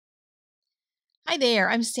Hi there,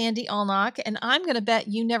 I'm Sandy Allnock, and I'm going to bet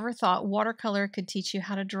you never thought watercolor could teach you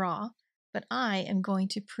how to draw, but I am going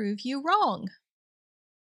to prove you wrong.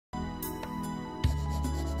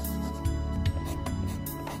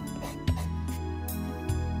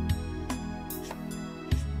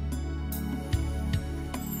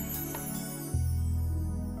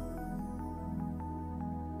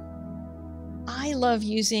 I love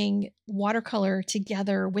using watercolor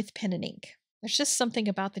together with pen and ink. There's just something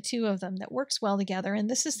about the two of them that works well together, and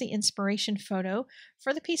this is the inspiration photo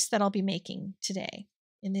for the piece that I'll be making today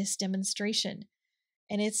in this demonstration.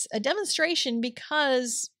 And it's a demonstration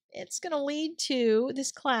because it's going to lead to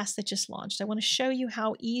this class that just launched. I want to show you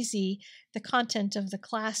how easy the content of the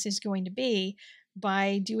class is going to be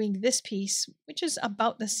by doing this piece, which is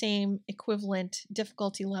about the same equivalent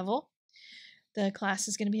difficulty level. The class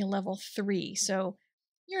is going to be a level 3. So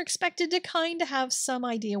you're expected to kind of have some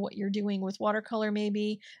idea what you're doing with watercolor,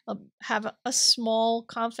 maybe have a small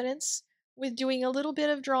confidence with doing a little bit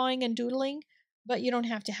of drawing and doodling, but you don't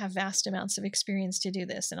have to have vast amounts of experience to do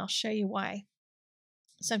this, and I'll show you why.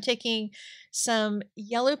 So I'm taking some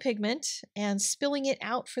yellow pigment and spilling it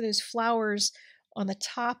out for those flowers on the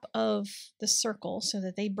top of the circle so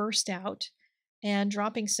that they burst out, and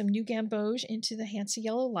dropping some new gamboge into the Hansa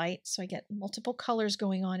yellow light so I get multiple colors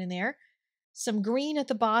going on in there. Some green at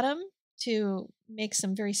the bottom to make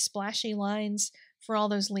some very splashy lines for all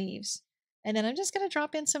those leaves. And then I'm just going to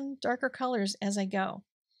drop in some darker colors as I go.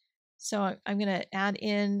 So I'm going to add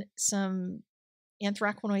in some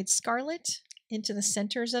anthraquinoid scarlet into the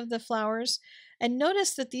centers of the flowers. And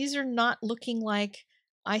notice that these are not looking like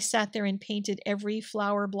I sat there and painted every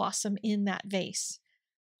flower blossom in that vase.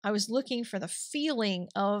 I was looking for the feeling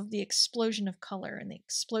of the explosion of color and the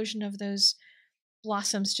explosion of those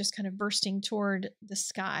blossoms just kind of bursting toward the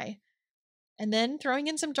sky. And then throwing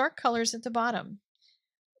in some dark colors at the bottom.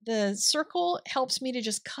 The circle helps me to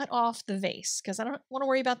just cut off the vase because I don't want to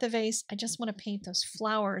worry about the vase. I just want to paint those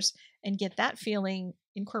flowers and get that feeling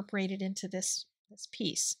incorporated into this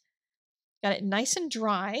piece. Got it nice and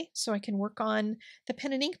dry so I can work on the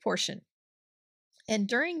pen and ink portion. And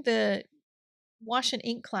during the wash and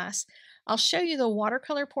ink class, I'll show you the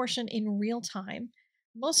watercolor portion in real time.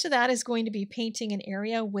 Most of that is going to be painting an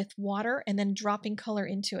area with water and then dropping color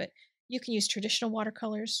into it. You can use traditional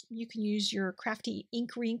watercolors. You can use your crafty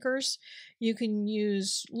ink rinkers. You can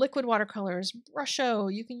use liquid watercolors,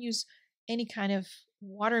 brusho. You can use any kind of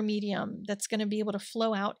water medium that's going to be able to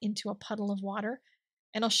flow out into a puddle of water.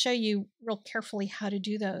 And I'll show you real carefully how to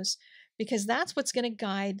do those because that's what's going to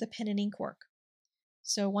guide the pen and ink work.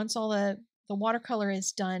 So once all the watercolor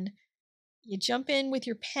is done, you jump in with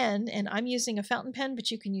your pen, and I'm using a fountain pen, but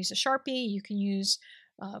you can use a Sharpie, you can use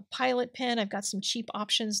a Pilot pen. I've got some cheap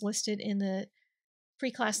options listed in the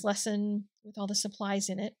pre-class lesson with all the supplies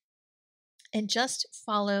in it. And just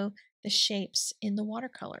follow the shapes in the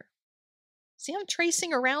watercolor. See, I'm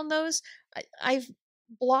tracing around those. I've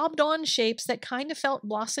blobbed on shapes that kind of felt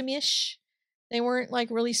blossom-ish. They weren't like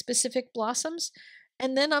really specific blossoms.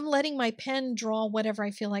 And then I'm letting my pen draw whatever I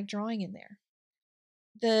feel like drawing in there.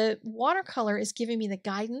 The watercolor is giving me the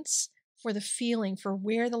guidance for the feeling, for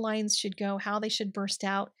where the lines should go, how they should burst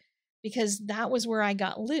out, because that was where I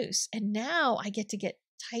got loose. And now I get to get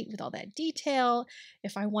tight with all that detail.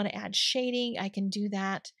 If I want to add shading, I can do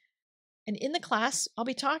that. And in the class, I'll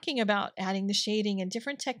be talking about adding the shading and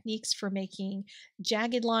different techniques for making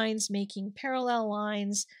jagged lines, making parallel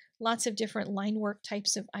lines, lots of different line work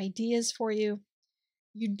types of ideas for you.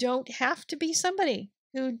 You don't have to be somebody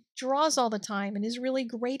who draws all the time and is really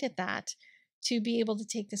great at that to be able to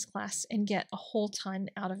take this class and get a whole ton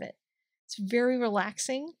out of it. It's very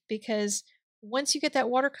relaxing because once you get that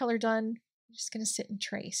watercolor done, you're just going to sit and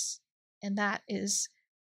trace. And that is,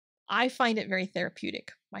 I find it very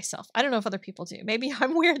therapeutic myself. I don't know if other people do. Maybe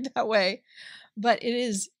I'm weird that way, but it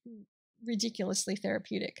is ridiculously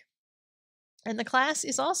therapeutic. And the class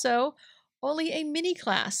is also only a mini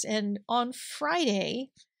class. And on Friday,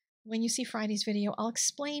 when you see Friday's video, I'll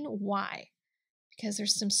explain why. Because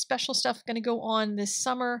there's some special stuff going to go on this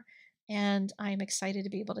summer, and I'm excited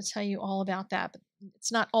to be able to tell you all about that. But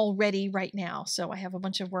it's not all ready right now, so I have a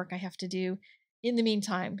bunch of work I have to do in the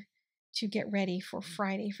meantime to get ready for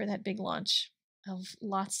Friday for that big launch of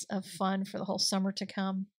lots of fun for the whole summer to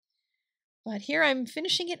come. But here I'm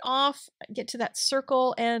finishing it off, get to that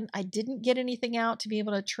circle, and I didn't get anything out to be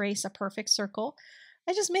able to trace a perfect circle.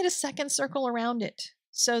 I just made a second circle around it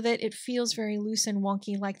so that it feels very loose and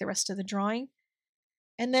wonky like the rest of the drawing.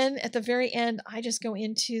 And then at the very end, I just go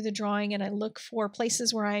into the drawing and I look for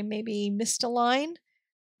places where I maybe missed a line,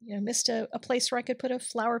 missed a place where I could put a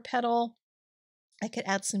flower petal. I could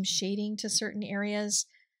add some shading to certain areas.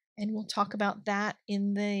 And we'll talk about that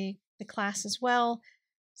in the class as well,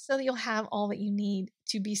 so that you'll have all that you need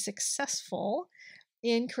to be successful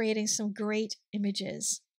in creating some great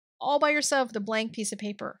images all by yourself with a blank piece of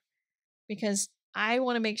paper, because I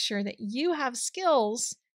want to make sure that you have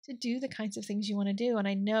skills to do the kinds of things you want to do. And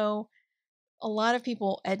I know a lot of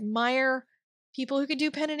people admire people who can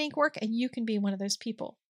do pen and ink work, and you can be one of those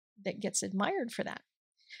people that gets admired for that.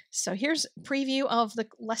 So here's a preview of the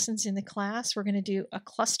lessons in the class. We're going to do a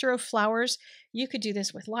cluster of flowers. You could do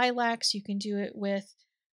this with lilacs. You can do it with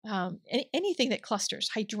anything that clusters,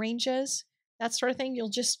 hydrangeas, that sort of thing. You'll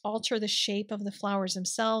just alter the shape of the flowers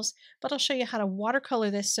themselves, but I'll show you how to watercolor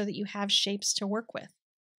this so that you have shapes to work with.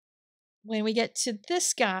 When we get to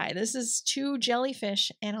this guy, this is 2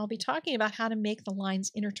 jellyfish, and I'll be talking about how to make the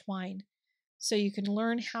lines intertwine. So you can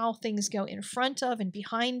learn how things go in front of and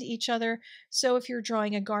behind each other. So if you're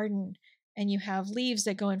drawing a garden and you have leaves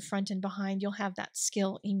that go in front and behind, you'll have that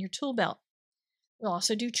skill in your tool belt. We'll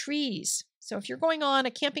also do trees. So if you're going on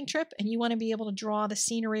a camping trip and you want to be able to draw the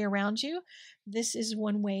scenery around you, this is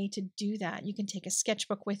one way to do that. You can take a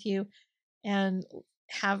sketchbook with you and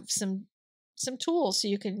have some tools so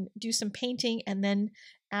you can do some painting and then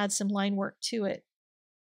add some line work to it.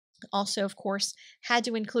 Also, of course, had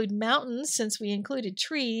to include mountains since we included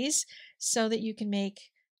trees, so that you can make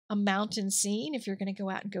a mountain scene if you're going to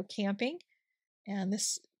go out and go camping. And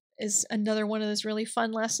this is another one of those really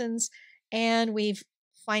fun lessons. And we've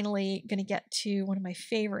finally going to get to one of my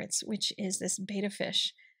favorites, which is this betta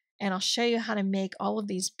fish. And I'll show you how to make all of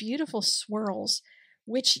these beautiful swirls,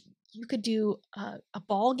 which you could do a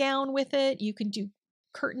ball gown with it. You can do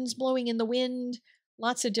curtains blowing in the wind.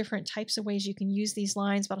 Lots of different types of ways you can use these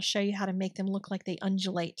lines, but I'll show you how to make them look like they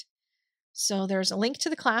undulate. So there's a link to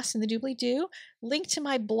the class in the doobly-doo, link to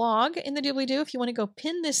my blog in the doobly-doo if you want to go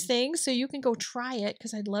pin this thing so you can go try it,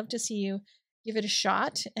 because I'd love to see you give it a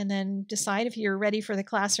shot and then decide if you're ready for the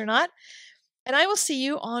class or not. And I will see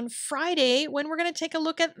you on Friday when we're going to take a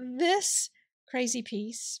look at this crazy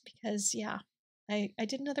piece, because yeah, I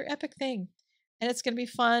did another epic thing and it's going to be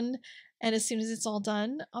fun. And as soon as it's all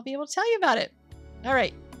done, I'll be able to tell you about it. All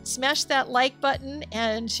right, smash that like button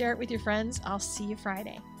and share it with your friends. I'll see you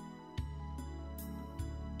Friday.